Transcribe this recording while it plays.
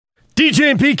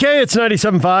DJ and PK, it's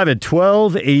 97.5 at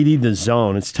 1280 The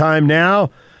Zone. It's time now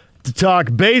to talk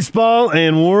baseball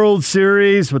and World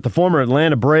Series with the former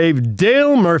Atlanta Brave,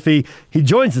 Dale Murphy. He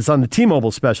joins us on the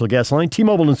T-Mobile special guest line.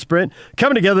 T-Mobile and Sprint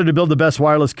coming together to build the best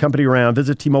wireless company around.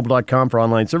 Visit T-Mobile.com for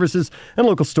online services and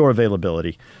local store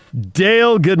availability.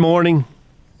 Dale, good morning.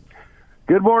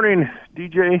 Good morning,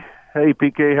 DJ. Hey,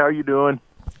 PK, how you doing?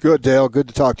 Good, Dale. Good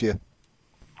to talk to you.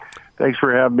 Thanks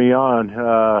for having me on.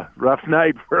 Rough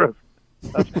night for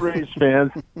us Braves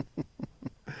fans.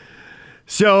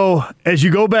 So, as you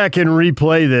go back and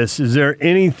replay this, is there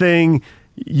anything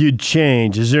you'd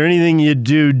change? Is there anything you'd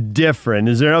do different?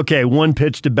 Is there, one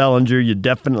pitch to Bellinger, you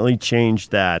definitely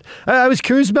changed that. I was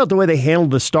curious about the way they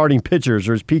handled the starting pitchers,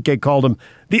 or as PK called them,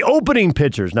 the opening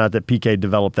pitchers. Not that PK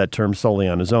developed that term solely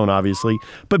on his own, obviously.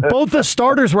 But both the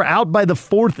starters were out by the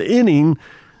fourth inning,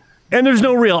 and there's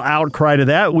no real outcry to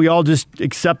that. We all just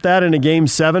accept that in a Game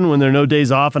 7 when there are no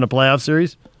days off in a playoff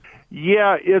series?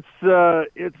 Yeah, it's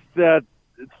that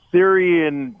theory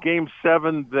in Game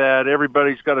 7 that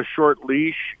everybody's got a short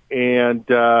leash, and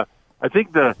I think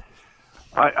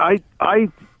I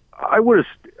would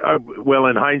have, well,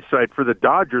 in hindsight, for the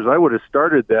Dodgers, I would have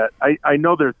started that. I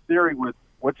know their theory with,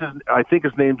 I think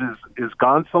his name is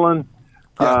Gonsolin.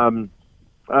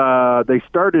 Yeah. They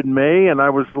started May, and I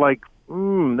was like,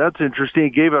 that's interesting. He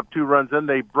gave up 2 runs. Then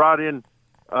they brought in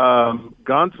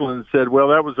Gonsolin and said, well,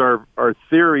 that was our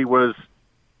theory was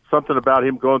something about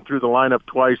him going through the lineup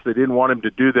twice. They didn't want him to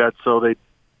do that, so they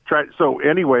tried. So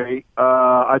anyway,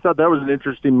 I thought that was an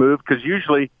interesting move because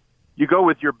usually you go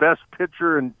with your best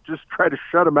pitcher and just try to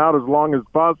shut him out as long as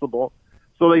possible.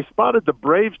 So they spotted the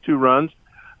Braves 2 runs.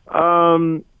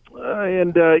 And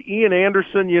Ian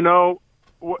Anderson,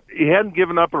 he hadn't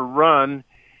given up a run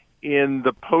in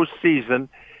the postseason.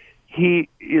 He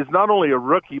is not only a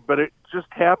rookie, but it just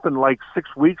happened like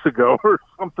 6 weeks ago or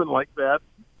something like that.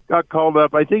 Got called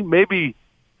up. I think maybe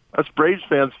us Braves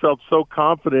fans felt so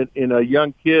confident in a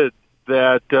young kid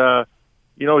that,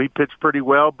 he pitched pretty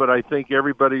well, but I think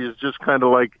everybody is just kind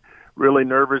of like really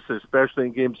nervous, especially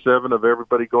in Game 7 of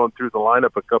everybody going through the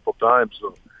lineup a couple times.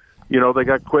 So, they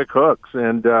got quick hooks.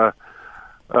 And I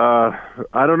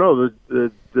don't know.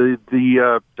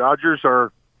 The Dodgers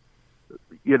are,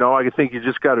 I think you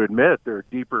just got to admit they're a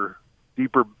deeper,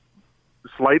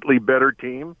 slightly better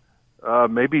team.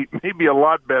 Maybe a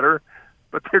lot better,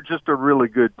 but they're just a really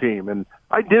good team. And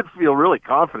I did feel really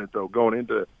confident, though, going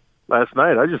into last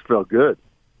night. I just felt good.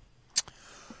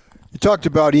 You talked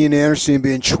about Ian Anderson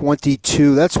being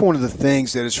 22. That's one of the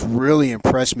things that has really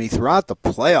impressed me throughout the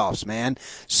playoffs, man.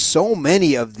 So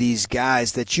many of these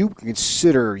guys that you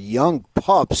consider young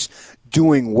pups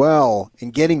doing well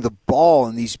and getting the ball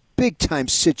in these big-time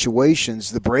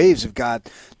situations. The Braves have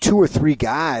got 2 or 3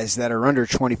 guys that are under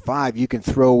 25. You can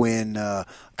throw in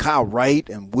Kyle Wright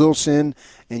and Wilson,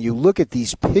 and you look at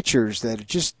these pitchers that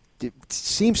it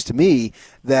seems to me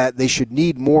that they should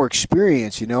need more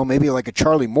experience, maybe like a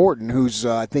Charlie Morton, who's,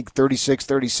 I think, 36,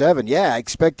 37. Yeah, I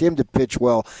expect him to pitch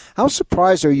well. How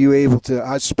surprised are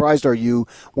you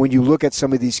when you look at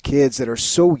some of these kids that are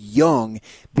so young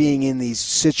being in these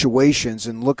situations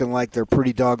and looking like they're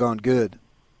pretty doggone good?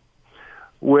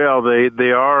 Well,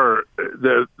 they are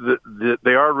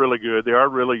they are really good. They are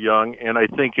really young, and I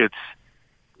think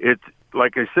it's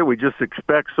like I said, we just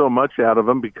expect so much out of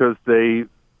them because they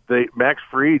Max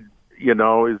Fried,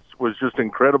 was just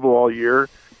incredible all year.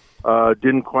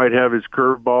 Didn't quite have his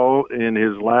curveball in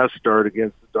his last start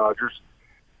against the Dodgers,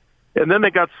 and then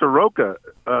they got Soroka,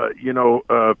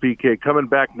 PK coming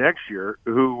back next year,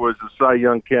 who was a Cy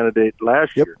Young candidate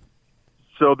last year.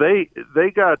 So they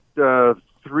got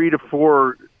 3 to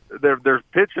 4. Their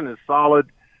pitching is solid.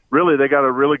 Really, they got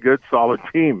a really good, solid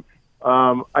team.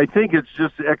 I think it's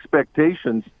just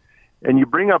expectations. And you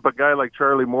bring up a guy like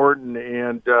Charlie Morton,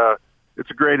 and it's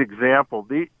a great example.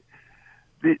 This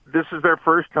is their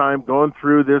first time going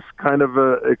through this kind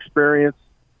of experience.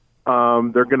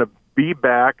 They're going to be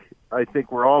back. I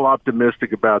think we're all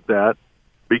optimistic about that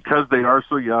because they are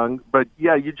so young. But,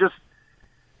 yeah,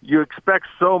 you expect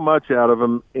so much out of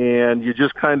them, and you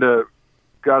just kind of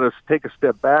got to take a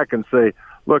step back and say,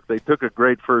 look, they took a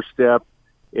great first step,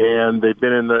 and they've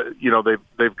been in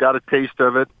they've got a taste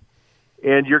of it.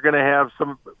 And you're going to have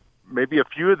maybe a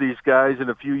few of these guys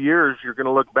in a few years, you're going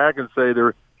to look back and say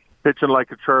they're pitching like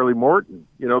a Charlie Morton.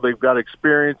 They've got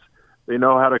experience. They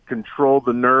know how to control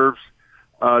the nerves,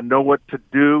 know what to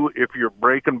do if your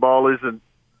breaking ball isn't,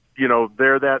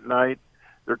 there that night.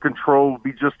 Their control will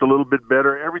be just a little bit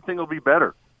better. Everything will be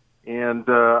better. And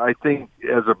I think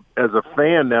as a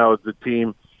fan now of the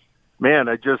team, man,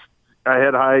 I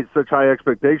had such high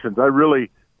expectations. I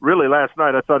really really last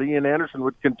night. I thought Ian Anderson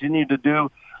would continue to do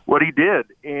what he did.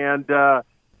 And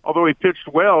although he pitched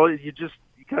well, you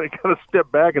kind of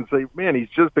step back and say, man, he's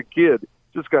just a kid.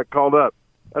 Just got called up.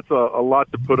 That's a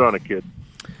lot to put on a kid.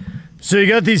 So you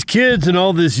got these kids and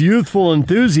all this youthful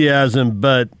enthusiasm,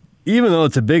 but even though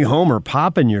it's a big homer,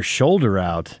 popping your shoulder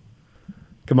out.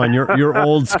 Come on, you're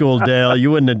old school, Dale.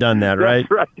 You wouldn't have done that, right?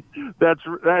 That's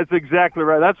right. That's exactly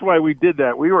right. That's why we did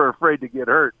that. We were afraid to get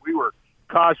hurt. We were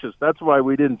cautious. That's why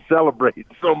we didn't celebrate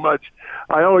so much.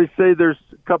 I always say there's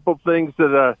a couple things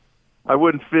that I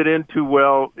wouldn't fit into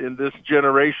well in this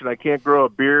generation. I can't grow a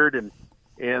beard, and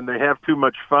they have too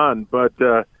much fun. But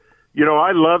I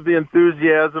love the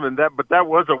enthusiasm and that. But that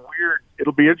was a weird.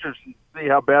 It'll be interesting to see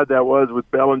how bad that was with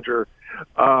Bellinger.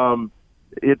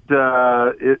 It's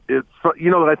I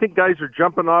think guys are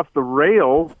jumping off the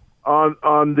rail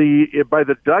by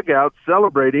the dugout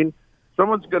celebrating.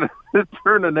 Someone's going to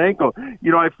turn an ankle.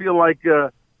 I feel like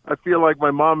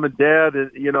my mom and dad,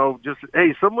 just,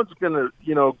 hey, someone's going to,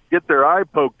 get their eye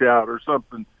poked out or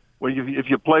something. If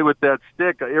you play with that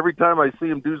stick, every time I see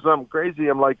them do something crazy,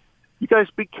 I'm like, you guys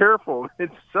be careful and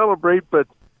celebrate. But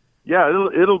yeah,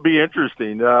 it'll be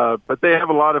interesting. But they have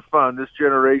a lot of fun, this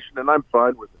generation, and I'm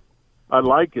fine with it. I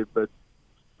like it, but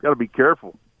got to be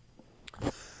careful.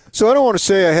 So I don't want to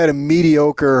say I had a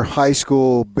mediocre high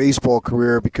school baseball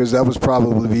career because that was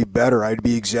probably better. I'd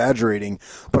be exaggerating.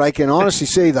 But I can honestly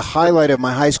say the highlight of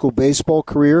my high school baseball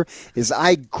career is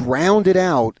I grounded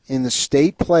out in the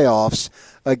state playoffs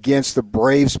against the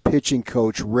Braves pitching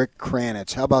coach, Rick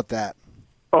Kranitz. How about that?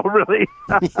 Oh, really?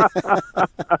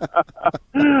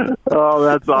 Oh,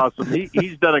 that's awesome.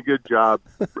 He's done a good job.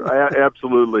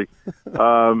 Absolutely.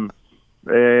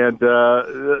 Where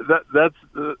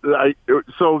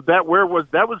was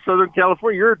that? Was Southern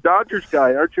California? You're a Dodgers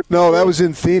guy, aren't you? No, that was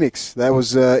in Phoenix. That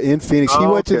was in Phoenix.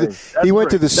 He went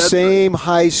to the same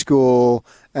high school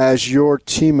as your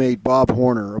teammate Bob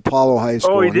Horner, Apollo High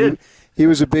School. Oh, he did. He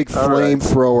was a big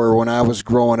flamethrower when I was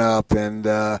growing up, and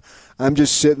I'm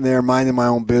just sitting there minding my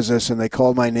own business, and they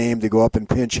called my name to go up and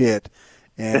pinch hit.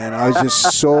 And I was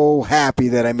just so happy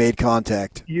that I made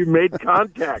contact. You made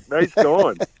contact. Nice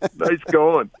going. Nice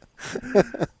going.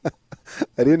 I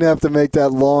didn't have to make that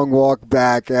long walk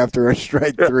back after a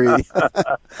strike three.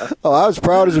 Oh, I was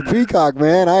proud as a peacock,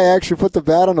 man. I actually put the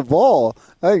bat on the ball.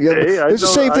 It's the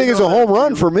same thing as a home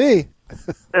run for me.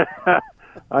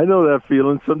 I know that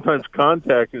feeling. Sometimes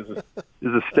contact is a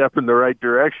step in the right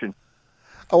direction.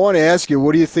 I want to ask you,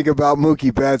 what do you think about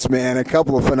Mookie Betts, man? A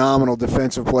couple of phenomenal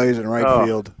defensive plays in right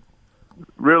field.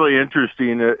 Really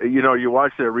interesting. You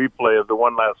watch that replay of the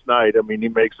one last night. I mean, he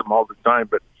makes them all the time,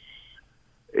 but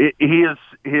a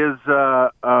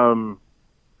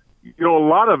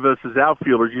lot of us as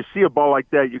outfielders, you see a ball like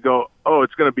that, you go, oh,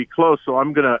 it's going to be close, so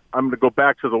I'm going to go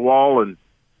back to the wall, and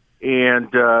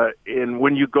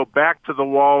when you go back to the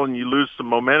wall and you lose some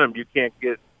momentum, you can't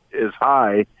get as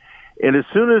high. And as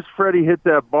soon as Freddie hit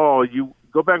that ball, you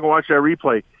go back and watch that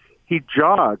replay. He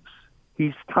jogs.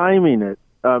 He's timing it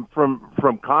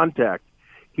from contact.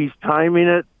 He's timing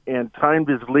it and timed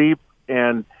his leap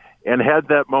and had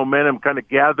that momentum, kind of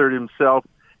gathered himself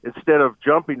instead of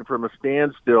jumping from a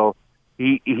standstill.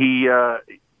 It's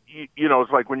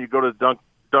like when you go to dunk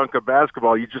a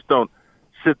basketball, you just don't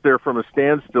sit there from a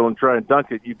standstill and try and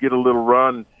dunk it. You get a little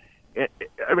run. I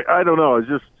mean, I don't know. It's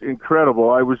just incredible.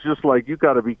 I was just like, you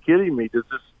got to be kidding me. Does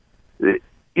this,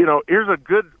 here's a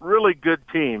really good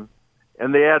team,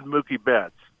 and they add Mookie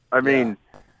Betts. I mean,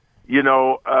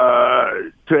 to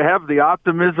have the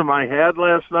optimism I had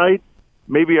last night,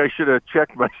 maybe I should have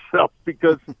checked myself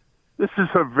because this is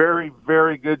a very,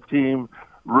 very good team,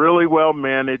 really well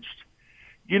managed.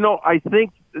 I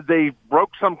think they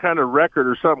broke some kind of record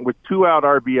or something with 2-out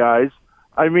RBIs.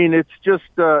 I mean, it's just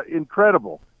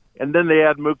incredible. And then they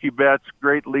add Mookie Betts,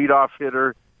 great leadoff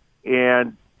hitter,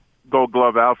 and Gold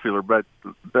Glove outfielder. But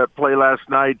that play last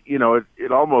night,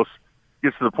 it almost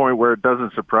gets to the point where it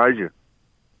doesn't surprise you.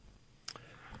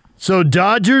 So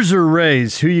Dodgers or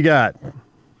Rays, who you got?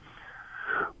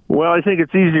 Well, I think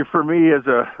it's easier for me as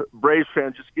a Braves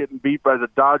fan just getting beat by the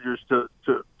Dodgers to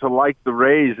like the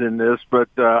Rays in this. But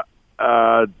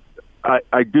I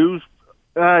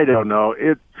don't know.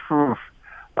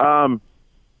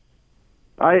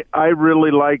 I really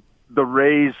like the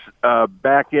Rays'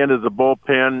 back end of the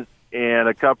bullpen and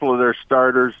a couple of their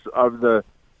starters. Of the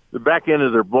back end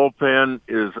of their bullpen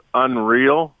is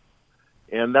unreal,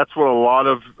 and that's what a lot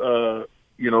of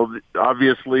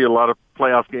obviously a lot of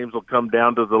playoff games will come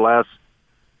down to the last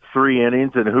 3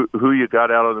 innings and who you got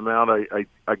out of the mound. I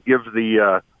give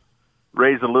the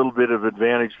Rays a little bit of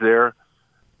advantage there.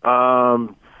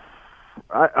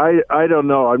 I don't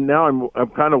know. I'm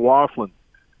kind of waffling.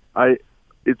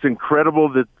 It's incredible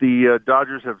that the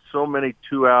Dodgers have so many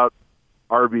 2-out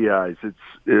RBIs. It's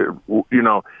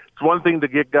one thing to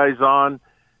get guys on.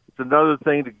 It's another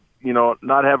thing to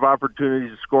not have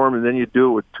opportunities to score them, and then you do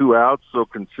it with 2 outs so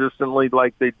consistently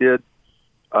like they did.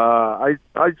 I'd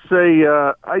say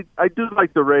I do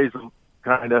like the Rays,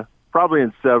 kind of, probably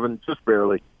in 7, just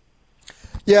barely.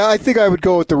 Yeah, I think I would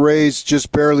go with the Rays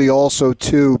just barely also,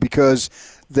 too, because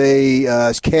they,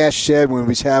 as Cash said when he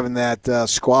was having that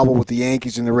squabble with the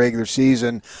Yankees in the regular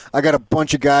season, I got a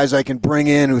bunch of guys I can bring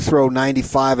in who throw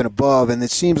 95 and above, and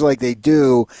it seems like they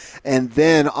do. And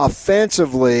then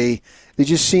offensively, they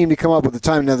just seem to come up with the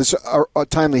time. Now, this a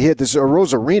timely hit. This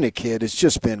Rosarina kid has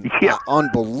just been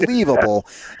unbelievable.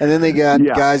 And then they got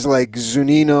guys like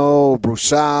Zunino,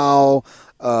 Brusau,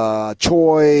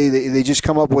 Choi. They just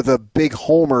come up with a big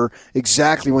homer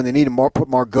exactly when they need to put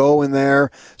Margot in there.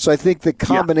 So I think the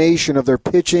combination of their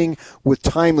pitching with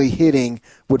timely hitting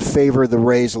would favor the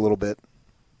Rays a little bit.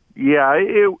 Yeah,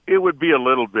 it would be a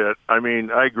little bit. I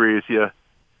mean, I agree with you.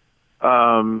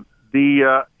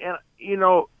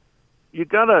 You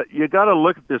gotta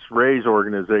look at this Rays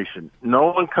organization. No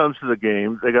one comes to the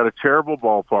game. They got a terrible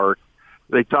ballpark.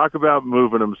 They talk about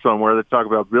moving them somewhere. They talk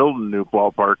about building a new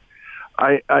ballpark.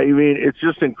 I mean, it's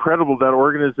just incredible that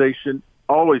organization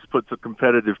always puts a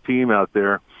competitive team out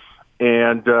there,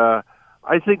 and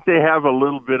I think they have a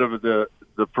little bit of the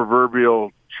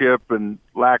proverbial chip and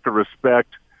lack of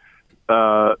respect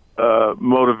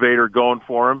motivator going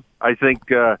for them. I think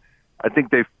they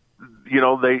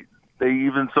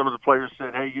even some of the players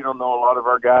said, "Hey, you don't know a lot of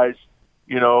our guys,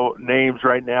 names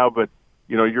right now, but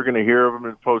you're going to hear of them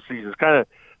in the postseason." It's kind of,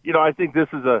 I think this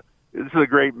is a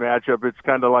great matchup. It's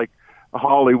kind of like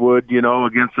Hollywood,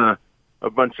 against a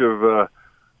bunch of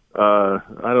I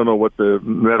don't know what the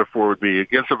metaphor would be,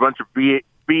 against a bunch of B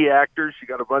actors. You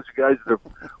got a bunch of guys that have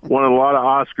won a lot of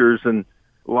Oscars and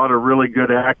a lot of really good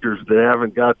actors that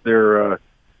haven't got their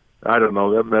I don't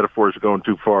know, that metaphor is going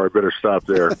too far. I better stop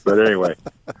there. But anyway,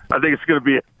 I think it's going to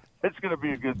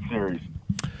be a good series.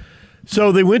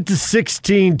 So they went to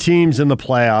 16 teams in the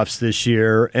playoffs this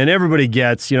year, and everybody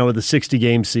gets, with the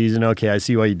 60-game season, okay, I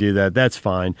see why you do that. That's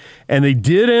fine. And they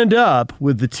did end up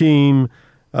with the team,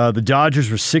 the Dodgers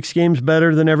were 6 games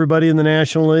better than everybody in the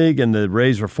National League, and the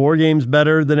Rays were 4 games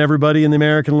better than everybody in the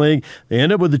American League. They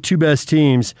end up with the 2 best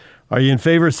teams. Are you in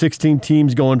favor of 16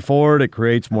 teams going forward? It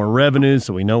creates more revenue,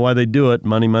 so we know why they do it.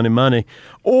 Money, money, money.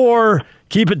 Or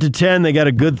keep it to 10. They got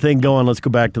a good thing going. Let's go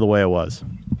back to the way it was.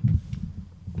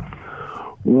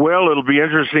 Well, it'll be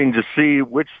interesting to see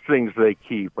which things they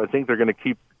keep. I think they're going to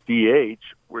keep DH,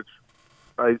 which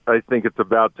I think it's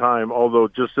about time. Although,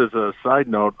 just as a side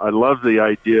note, I love the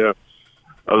idea of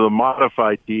the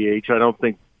modified DH. I don't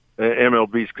think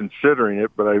MLB's considering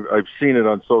it, but I've seen it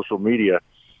on social media,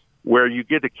 where you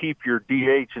get to keep your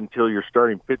DH until your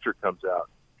starting pitcher comes out.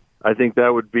 I think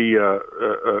that would be a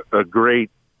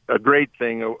great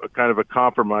thing, a kind of a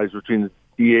compromise between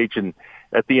the DH and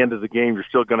at the end of the game, you're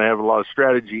still going to have a lot of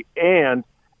strategy, and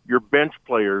your bench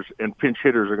players and pinch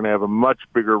hitters are going to have a much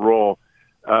bigger role.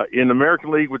 In the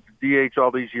American League with the DH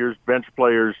all these years, bench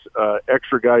players,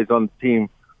 extra guys on the team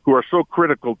who are so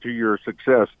critical to your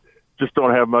success just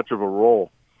don't have much of a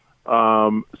role.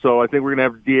 So I think we're going to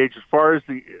have the DH. As far as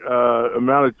the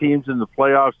amount of teams in the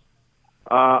playoffs,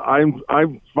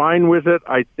 I'm fine with it.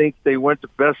 I think they went to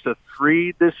best of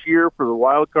 3 this year for the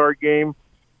wild card game.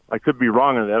 I could be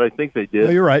wrong on that. I think they did. No,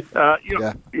 you're right.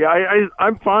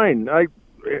 I'm fine. I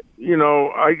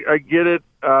get it.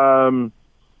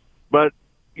 But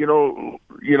a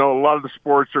lot of the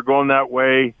sports are going that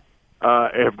way.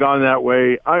 Have gone that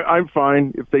way. I'm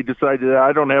fine if they decide to.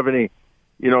 I don't have any,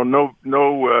 no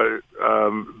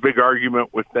big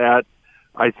argument with that.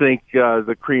 I think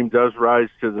the cream does rise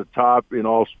to the top in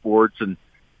all sports, and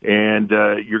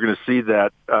you're going to see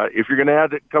that. If you're going to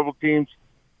add a couple teams,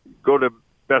 go to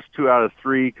best 2 out of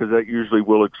 3, because that usually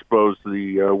will expose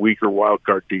the weaker wild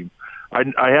card team.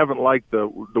 I haven't liked the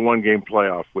 1-game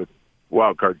playoff with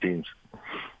wild card teams.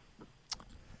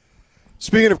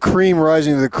 Speaking of cream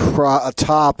rising to the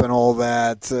top and all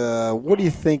that, what do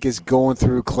you think is going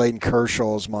through Clayton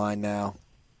Kershaw's mind now?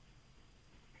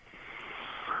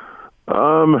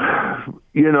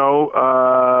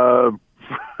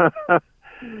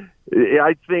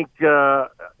 I think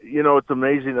it's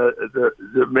amazing the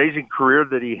amazing career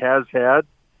that he has had.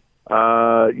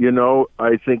 I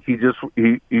think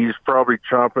he's probably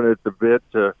chomping at the bit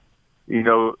to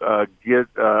get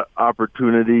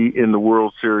opportunity in the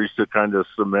World Series to kind of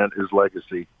cement his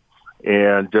legacy.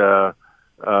 And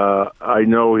I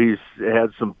know he's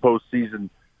had some postseason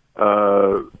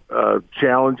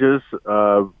challenges.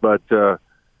 But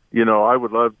I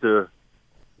would love to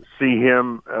see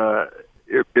him.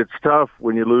 It's tough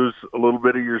when you lose a little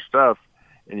bit of your stuff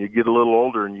and you get a little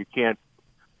older and you can't,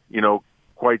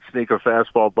 quite sneak a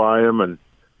fastball by him, and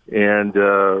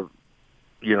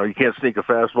you can't sneak a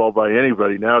fastball by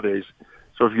anybody nowadays.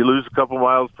 So if you lose a couple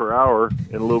miles per hour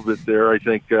and a little bit there, I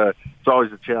think it's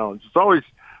always a challenge. I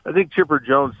think Chipper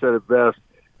Jones said it best.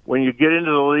 When you get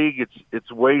into the league,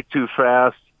 it's way too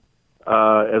fast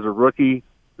as a rookie,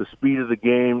 the speed of the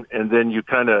game, and then you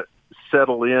kind of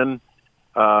settle in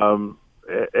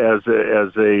as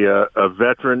a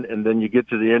veteran, and then you get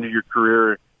to the end of your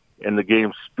career and the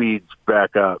game speeds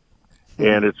back up,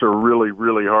 and it's a really,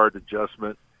 really hard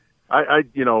adjustment.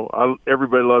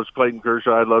 Everybody loves Clayton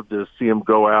Kershaw. I'd love to see him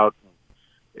go out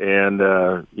and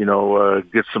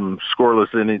get some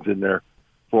scoreless innings in there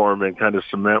for him and kind of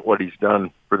cement what he's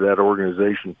done for that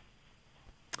organization.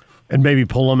 And maybe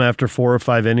pull him after 4 or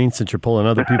 5 innings, since you're pulling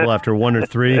other people after 1 or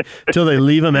 3, till they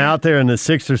leave him out there in the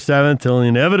 6th or 7th, till he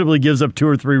inevitably gives up 2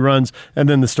 or 3 runs, and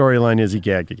then the storyline is he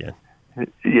gagged again.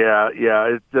 Yeah.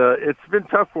 It's been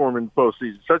tough for him in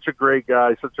postseason. Such a great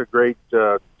guy, such a great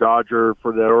Dodger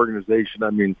for that organization.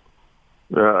 I mean,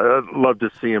 I'd love to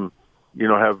see him,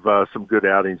 have some good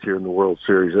outings here in the World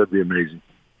Series. That'd be amazing.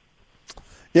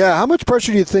 Yeah, how much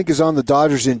pressure do you think is on the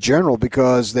Dodgers in general,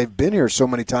 because they've been here so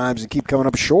many times and keep coming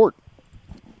up short?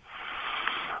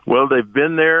 Well, they've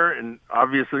been there, and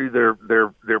obviously their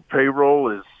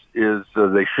payroll is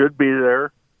they should be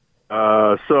there.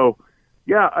 Yeah,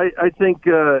 I think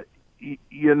the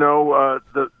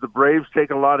Braves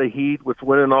take a lot of heat with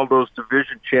winning all those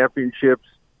division championships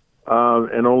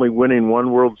and only winning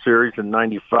 1 World Series in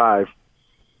 '95.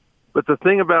 But the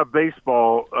thing about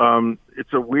baseball,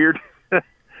 it's a weird.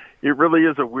 It really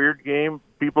is a weird game.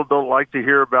 People don't like to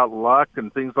hear about luck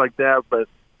and things like that, but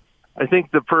I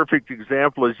think the perfect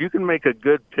example is you can make a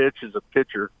good pitch as a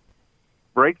pitcher,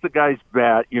 break the guy's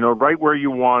bat, right where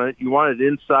you want it. You want it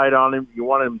inside on him. You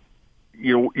want him.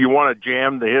 You want to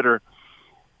jam the hitter,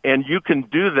 and you can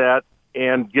do that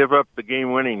and give up the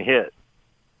game-winning hit.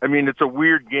 I mean, it's a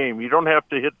weird game. You don't have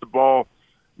to hit the ball,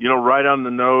 right on the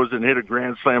nose and hit a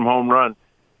grand slam home run.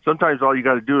 Sometimes all you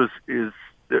got to do is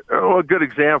a good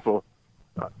example.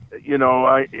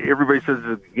 Everybody says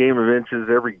it's a game of inches.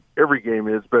 Every game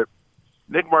is, but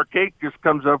Nick Markakis just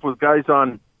comes up with guys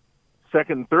on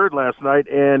second and third last night,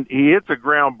 and he hits a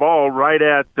ground ball right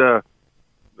at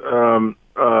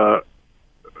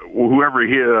whoever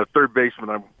he hit, third baseman.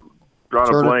 I'm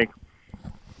drawing a blank.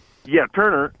 Yeah,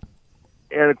 Turner.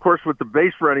 And of course, with the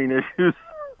base running issues,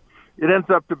 it ends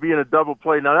up to being a double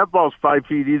play. Now that ball's 5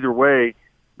 feet either way.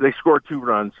 They score 2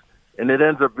 runs, and it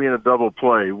ends up being a double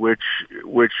play, which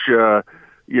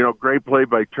great play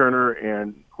by Turner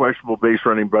and questionable base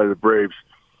running by the Braves.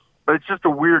 But it's just a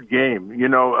weird game. You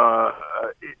don't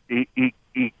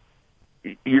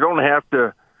have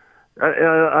to.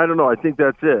 I don't know. I think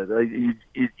that's it.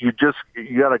 You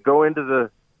got to go into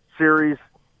the series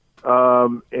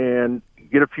and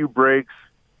get a few breaks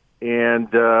and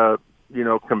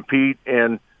compete.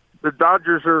 And the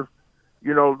Dodgers are,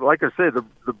 like I said,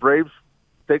 the Braves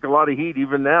take a lot of heat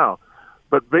even now.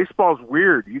 But baseball's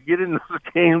weird. You get in those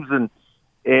games and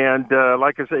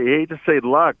like I say, I hate to say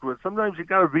luck, but sometimes you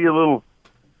got to be a little,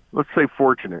 let's say,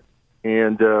 fortunate.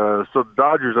 And so the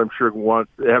Dodgers, I'm sure,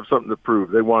 have something to prove.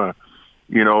 They want to,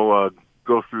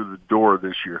 go through the door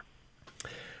this year.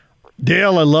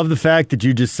 Dale, I love the fact that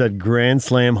you just said grand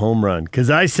slam home run, because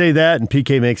I say that and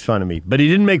PK makes fun of me. But he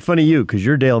didn't make fun of you because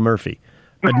you're Dale Murphy.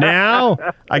 But now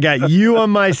I got you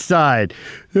on my side.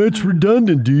 It's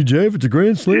redundant, DJ. If it's a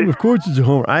grand slam, of course it's a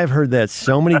home run. I've heard that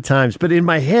so many times. But in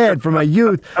my head, from my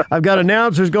youth, I've got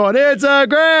announcers going, it's a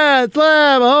grand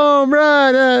slam, home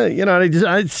run.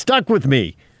 It stuck with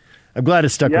me. I'm glad it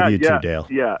stuck with you too, Dale.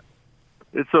 Yeah.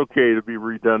 It's okay to be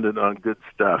redundant on good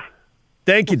stuff.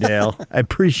 Thank you, Dale. I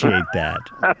appreciate that.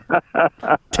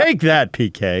 Take that,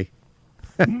 PK.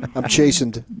 I'm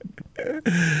chastened.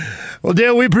 Well,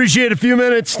 Dale, we appreciate a few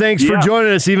minutes. Thanks for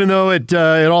joining us, even though it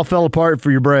all fell apart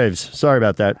for your Braves. Sorry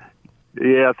about that.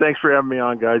 Yeah, thanks for having me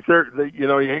on, guys. You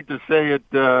hate to say it,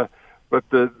 but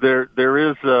there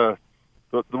is the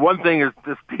one thing is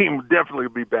this team will definitely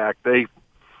be back. They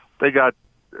got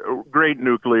a great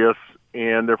nucleus,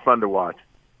 and they're fun to watch.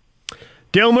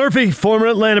 Dale Murphy, former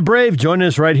Atlanta Brave, joining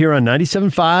us right here on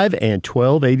 97.5 and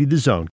 1280 The Zone.